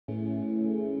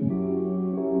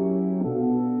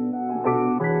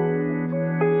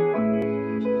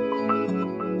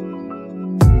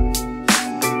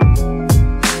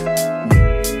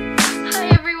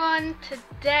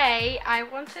I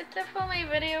wanted to film a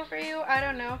video for you. I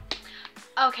don't know.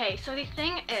 Okay, so the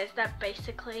thing is that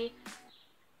basically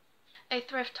a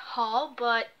thrift haul,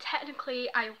 but technically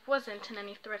I wasn't in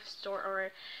any thrift store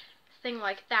or thing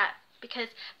like that, because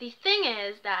the thing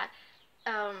is that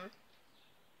I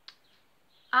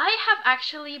have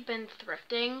actually been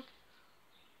thrifting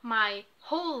my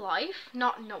whole life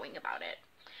not knowing about it.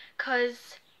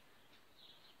 Cause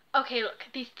okay, look,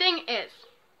 the thing is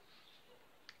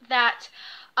that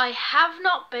I have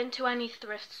not been to any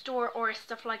thrift store or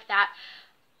stuff like that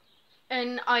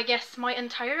in, I guess, my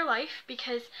entire life,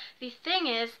 because the thing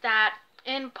is that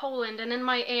in Poland and in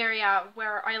my area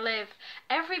where I live,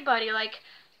 everybody, like,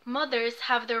 mothers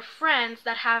have their friends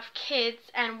that have kids,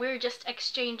 and we're just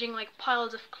exchanging like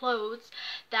piles of clothes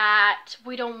that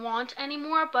we don't want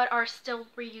anymore but are still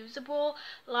reusable,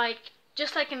 like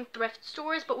just like in thrift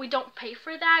stores, but we don't pay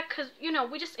for that because, you know,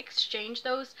 we just exchange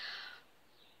those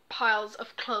piles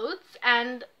of clothes,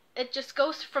 and it just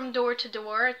goes from door to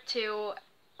door to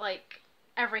like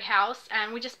every house,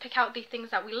 and we just pick out the things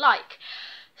that we like.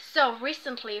 So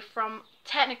recently, from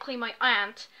technically my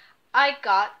aunt, I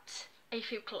got a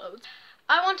few clothes.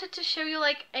 I wanted to show you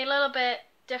like a little bit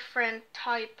different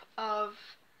type of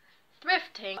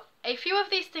thrifting. A few of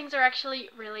these things are actually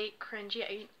really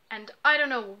cringy, and I don't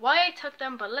know why I took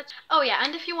them, but let's... Oh yeah,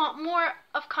 and if you want more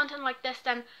of content like this,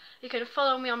 then you can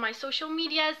follow me on my social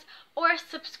medias or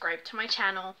subscribe to my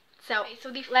channel. So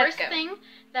the first thing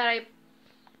that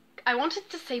I wanted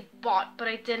to say bought, but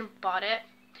I didn't bought it,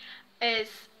 is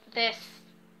this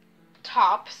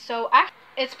top. So actually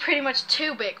it's pretty much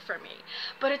too big for me,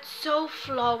 but it's so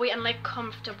flowy and like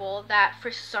comfortable that for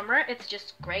summer it's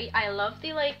just great. I love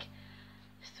the like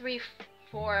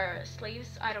 3/4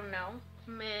 sleeves, I don't know,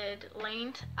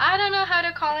 mid-length, I don't know how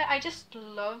to call it. I just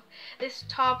love this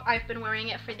top. I've been wearing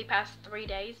it for the past 3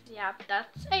 days. Yeah,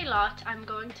 that's a lot. I'm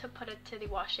going to put it to the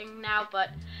washing now, but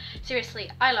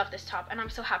seriously, I love this top and I'm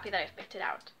so happy that I've picked it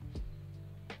out.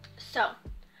 So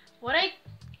what I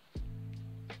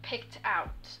picked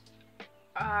out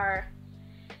are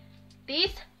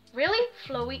these really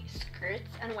flowy skirts,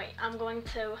 and wait, I'm going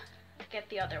to get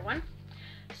the other one.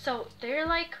 So they're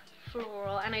like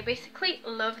floral, and I basically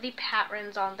love the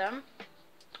patterns on them.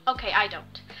 Okay, I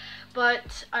don't,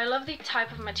 but I love the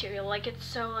type of material. Like, it's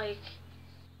so like,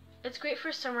 it's great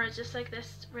for summer. It's just like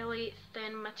this really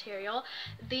thin material.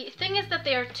 The thing is that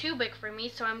they are too big for me,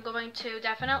 so I'm going to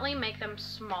definitely make them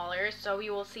smaller, so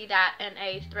you will see that in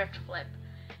a thrift flip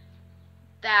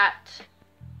that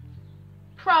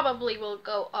probably will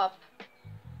go up.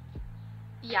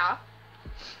 Yeah,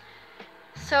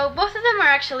 so both of them are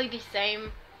actually the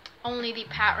same, only the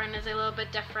pattern is a little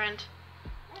bit different.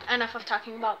 Enough of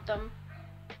talking about them,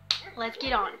 let's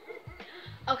get on.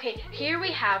 Okay, here we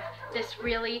have this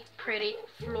really pretty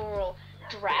floral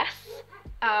dress,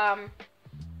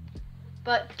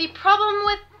 but the problem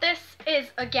with this is,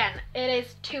 again, it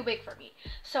is too big for me,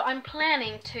 so I'm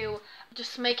planning to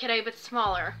just make it a bit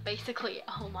smaller, basically.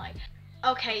 Oh my.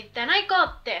 Okay, then I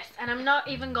got this, and I'm not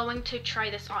even going to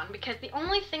try this on, because the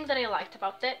only thing that I liked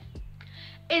about it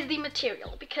is the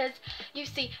material, because you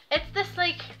see, it's this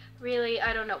like really,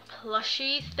 I don't know,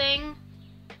 plushy thing.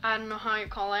 I don't know how you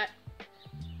call it.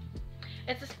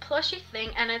 It's this plushy thing,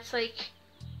 and it's like,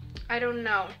 I don't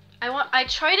know. I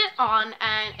tried it on,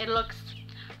 and it looks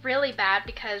really bad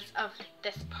because of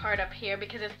this part up here,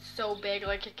 because it's so big.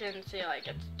 Like, you can see, like,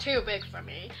 it's too big for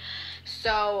me.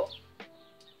 So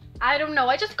I don't know,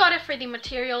 I just got it for the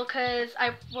material because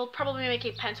I will probably make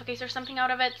a pencil case or something out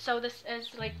of it. So this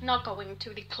is like not going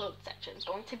to the clothes section, it's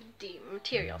going to the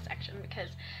material section, because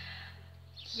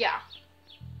yeah.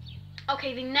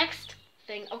 Okay, the next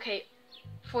thing, okay,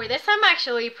 for this I'm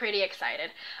actually pretty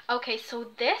excited. Okay,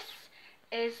 so this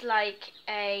is like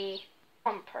a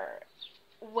jumper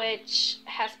which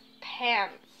has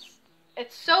pants.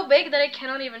 It's so big that I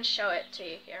cannot even show it to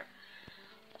you here.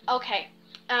 Okay,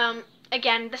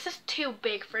 again, this is too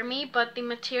big for me, but the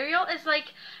material is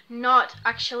like not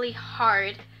actually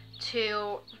hard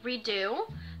to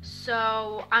redo,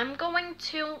 so I'm going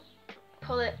to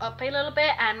pull it up a little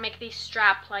bit and make the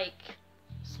strap like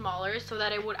smaller so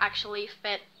that it would actually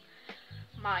fit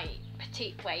my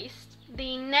petite waist.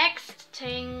 The next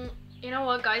thing, you know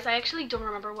what guys, I actually don't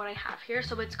remember what I have here,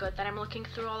 so it's good that I'm looking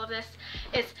through all of this.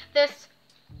 It's this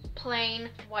plain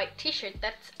white t-shirt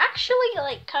that's actually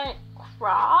like kind of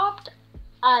cropped.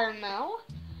 I don't know,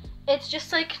 it's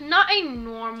just like not a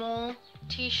normal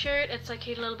t-shirt, it's like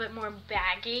a little bit more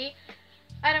baggy.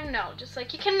 I don't know, just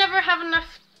like you can never have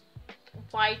enough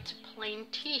white plain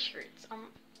t-shirts.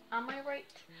 Am I right?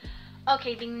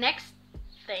 Okay, the next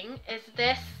thing is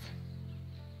this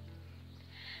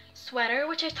sweater,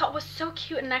 which I thought was so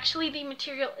cute, and actually the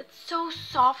material, it's so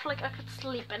soft, like I could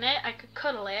sleep in it, I could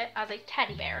cuddle it as a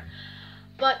teddy bear.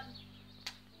 But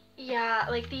yeah,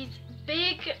 like these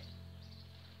big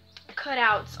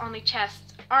cutouts on the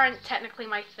chest aren't technically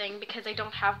my thing because I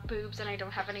don't have boobs and I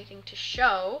don't have anything to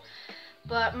show.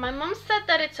 But my mom said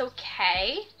that it's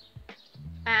okay,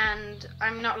 and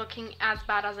I'm not looking as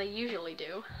bad as I usually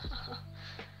do.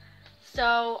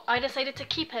 So I decided to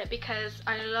keep it because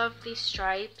I love these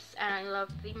stripes and I love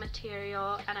the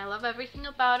material and I love everything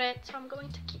about it, so I'm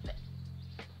going to keep it.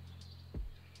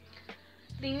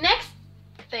 The next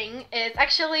thing is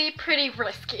actually pretty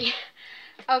risky.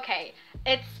 Okay,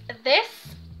 it's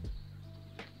this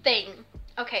thing.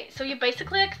 Okay, so you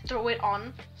basically like throw it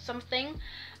on something.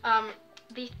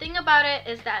 The thing about it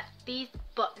is that these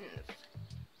buttons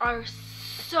are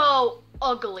so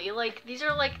ugly. Like these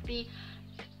are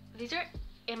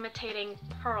imitating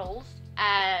pearls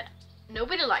and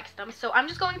nobody likes them, so I'm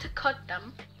just going to cut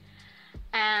them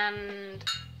and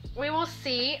we will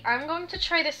see. I'm going to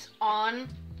try this on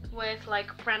with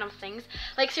like random things.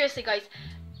 Like seriously guys,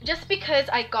 just because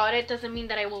I got it doesn't mean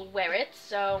that I will wear it.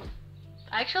 So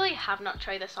I actually have not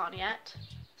tried this on yet,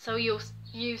 so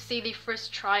you see the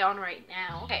first try on right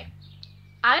now. Okay,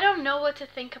 I don't know what to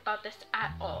think about this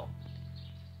at all.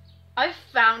 I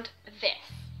found this,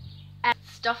 and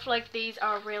stuff like these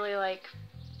are really like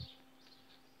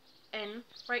in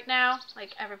right now,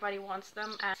 like everybody wants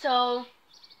them, and so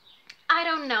I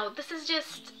don't know, this is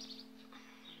just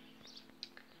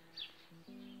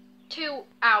too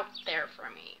out there for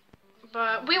me,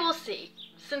 but we will see.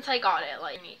 Since I got it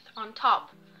like on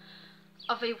top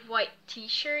of a white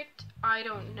t-shirt, I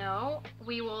don't know,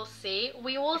 we will see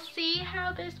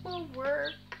how this will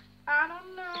work. I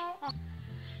don't know.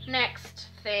 Next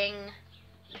thing,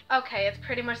 okay, it's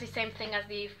pretty much the same thing as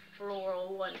the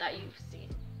floral one that you've seen.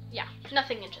 Yeah,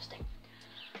 nothing interesting.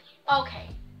 Okay,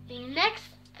 the next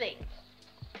thing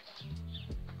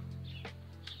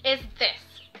is this.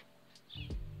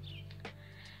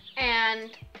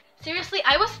 And seriously,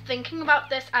 I was thinking about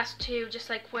this as to just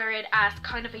like wear it as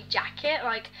kind of a jacket,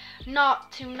 like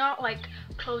not like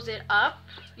close it up.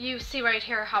 You see right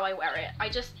here how I wear it. I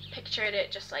just pictured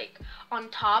it just like on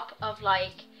top of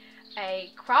like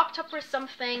a crop top or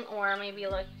something, or maybe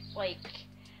like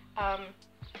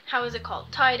how is it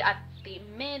called, tied at the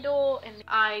middle. And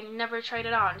I never tried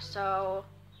it on, so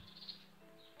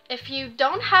if you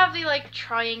don't have the like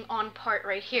trying on part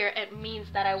right here, it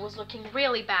means that I was looking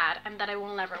really bad and that I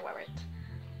will never wear it.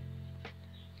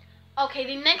 Okay,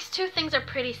 the next two things are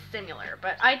pretty similar,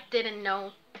 but I didn't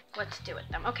know what to do with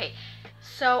them. Okay,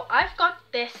 so I've got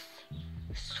this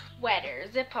sweater,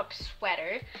 zip up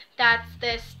sweater, that's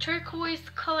this turquoise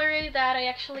color that I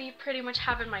actually pretty much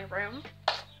have in my room.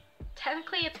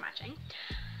 Technically it's matching.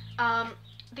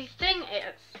 The thing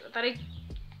is that I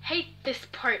hate this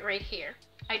part right here.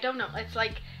 I don't know, it's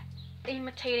like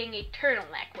imitating a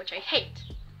turtleneck, which I hate.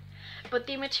 But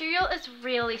the material is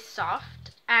really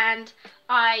soft, and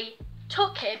I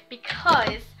took it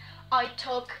because I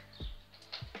took,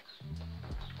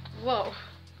 whoa,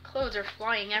 clothes are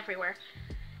flying everywhere,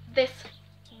 this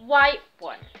white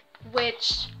one,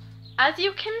 which as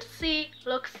you can see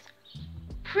looks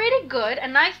pretty good,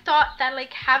 and I thought that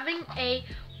like having a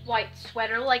white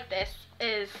sweater like this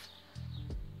is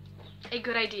a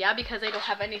good idea because I don't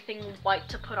have anything white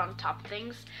to put on top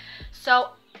things.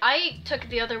 So I took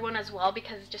the other one as well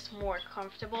because it's just more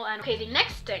comfortable. And okay, the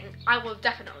next thing I will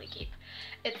definitely keep.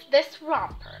 It's this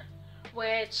romper,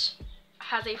 which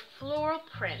has a floral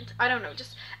print. I don't know,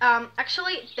 just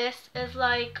actually this is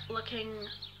like looking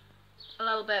a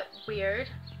little bit weird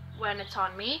when it's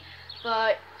on me,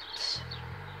 but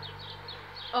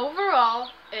overall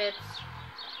it's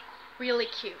really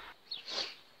cute.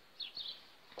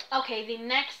 Okay, the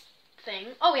next thing.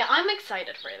 Oh yeah, I'm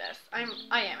excited for this. I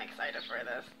am excited for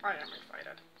this. I am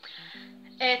excited.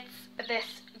 It's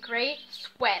this gray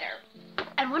sweater.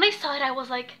 And when I saw it, I was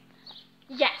like,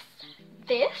 yes,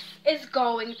 this is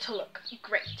going to look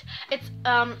great. It's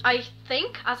I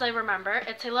think, as I remember,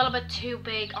 it's a little bit too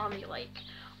big on the like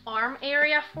arm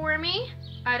area for me.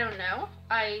 I don't know.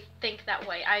 I think that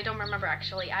way. I don't remember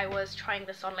actually. I was trying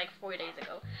this on like 4 days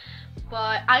ago.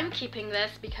 But I'm keeping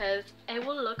this because it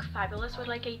will look fabulous with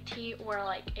like a tee or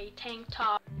like a tank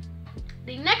top.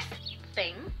 The next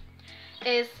thing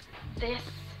is this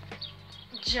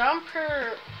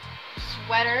jumper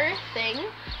sweater thing,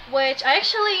 which I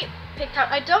actually picked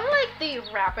out. I don't like the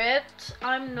rabbit.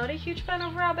 I'm not a huge fan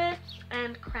of rabbits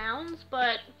and crowns,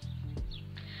 but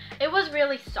it was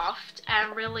really soft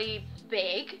and really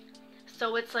big.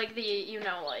 So it's like the, you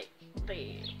know, like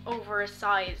the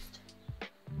oversized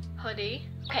hoodie.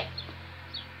 Okay,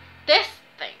 this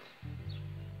thing,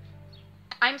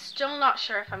 I'm still not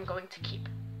sure if I'm going to keep,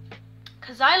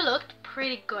 because I looked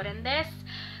pretty good in this,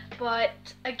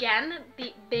 but again,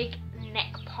 the big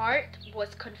neck part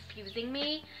was confusing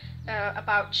me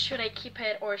about should I keep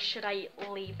it or should I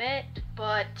leave it.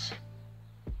 But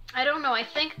I don't know, I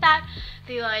think that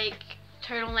the like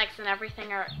turtlenecks and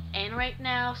everything are in right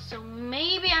now, so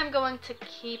maybe I'm going to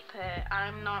keep it.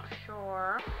 I'm not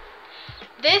sure.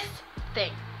 This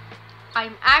thing,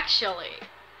 I'm actually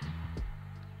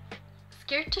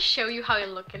scared to show you how I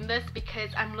look in this because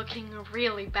I'm looking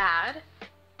really bad,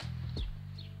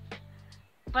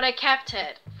 but I kept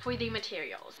it for the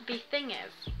materials. The thing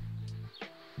is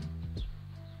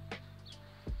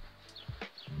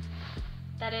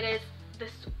that it is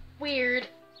this weird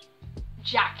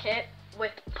jacket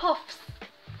with puffs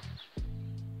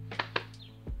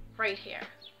right here.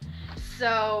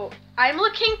 So I'm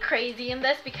looking crazy in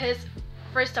this because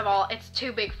first of all, it's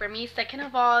too big for me. Second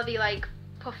of all, the like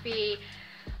puffy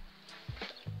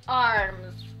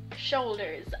arms,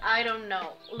 shoulders, I don't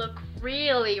know, look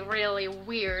really, really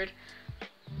weird.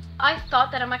 I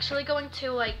thought that I'm actually going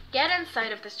to like get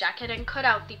inside of this jacket and cut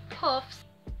out the puffs.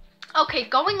 Okay,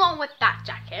 going on with that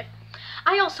jacket,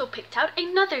 I also picked out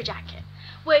another jacket,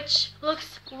 which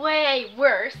looks way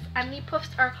worse, and the puffs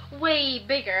are way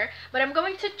bigger, but I'm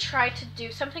going to try to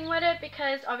do something with it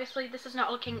because obviously this is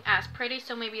not looking as pretty,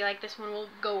 so maybe like this one will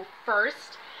go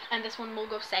first and this one will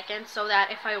go second, so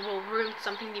that if I will ruin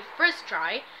something the first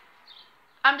try,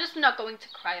 I'm just not going to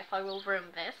cry if I will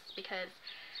ruin this because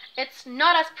it's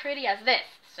not as pretty as this.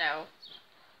 So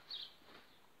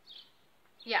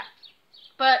yeah,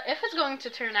 but if it's going to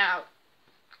turn out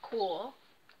cool,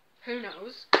 who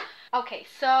knows. Okay,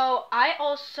 so I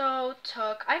also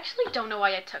took, I actually don't know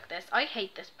why I took this. I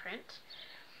hate this print.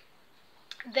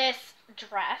 This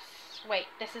dress, wait,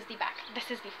 this is the back,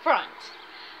 this is the front.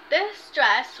 This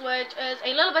dress, which is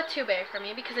a little bit too big for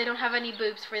me because I don't have any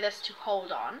boobs for this to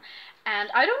hold on. And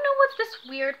I don't know what's this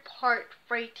weird part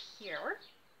right here.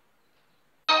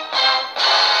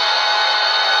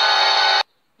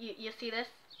 You see this?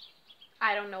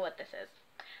 I don't know what this is.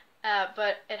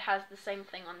 But it has the same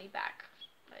thing on the back,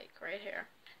 like right here.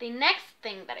 The next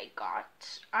thing that I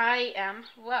got,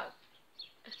 well,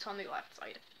 it's on the left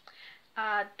side.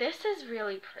 This is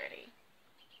really pretty.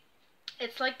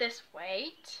 It's like this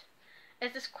weight.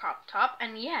 It's this crop top,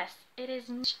 and yes, it is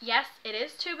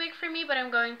too big for me, but I'm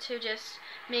going to just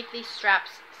make these straps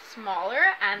smaller,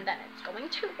 and then it's going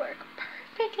to work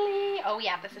perfectly. Oh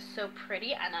yeah, this is so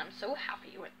pretty, and I'm so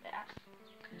happy with that.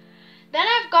 Then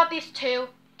I've got these two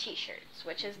t-shirts,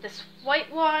 which is this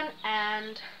white one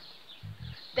and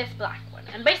this black one,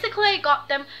 and basically I got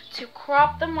them to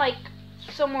crop them like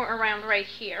somewhere around right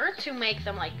here to make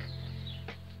them like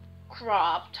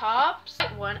crop tops.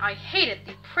 That one I hated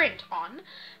the print on,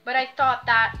 but I thought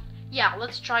that, yeah,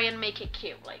 let's try and make it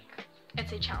cute. Like,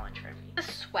 it's a challenge for me. The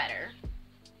sweater,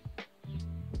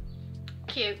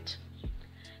 cute.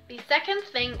 The second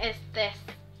thing is this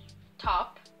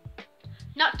top,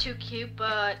 not too cute,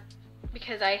 but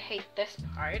because I hate this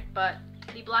part, but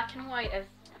the black and white is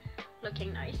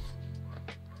looking nice.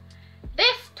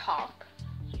 This top,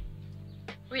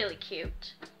 really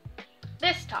cute.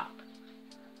 This top,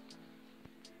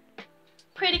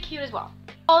 pretty cute as well.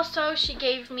 Also, she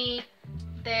gave me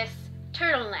this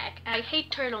turtleneck. I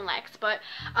hate turtlenecks, but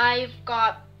I've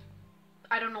got,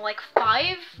 I don't know, like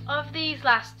 5 of these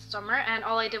last summer, and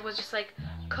all I did was just like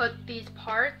cut these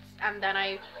parts, and then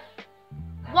I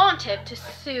wanted to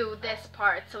sew this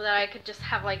part so that I could just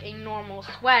have like a normal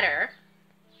sweater,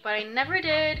 but I never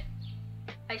did.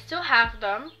 I still have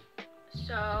them,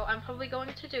 so I'm probably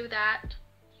going to do that,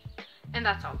 and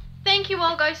that's all. Thank you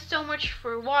all guys so much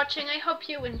for watching. I hope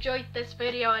you enjoyed this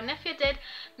video, and if you did,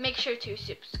 make sure to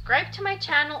subscribe to my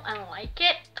channel and like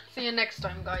it. See you next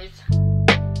time, guys.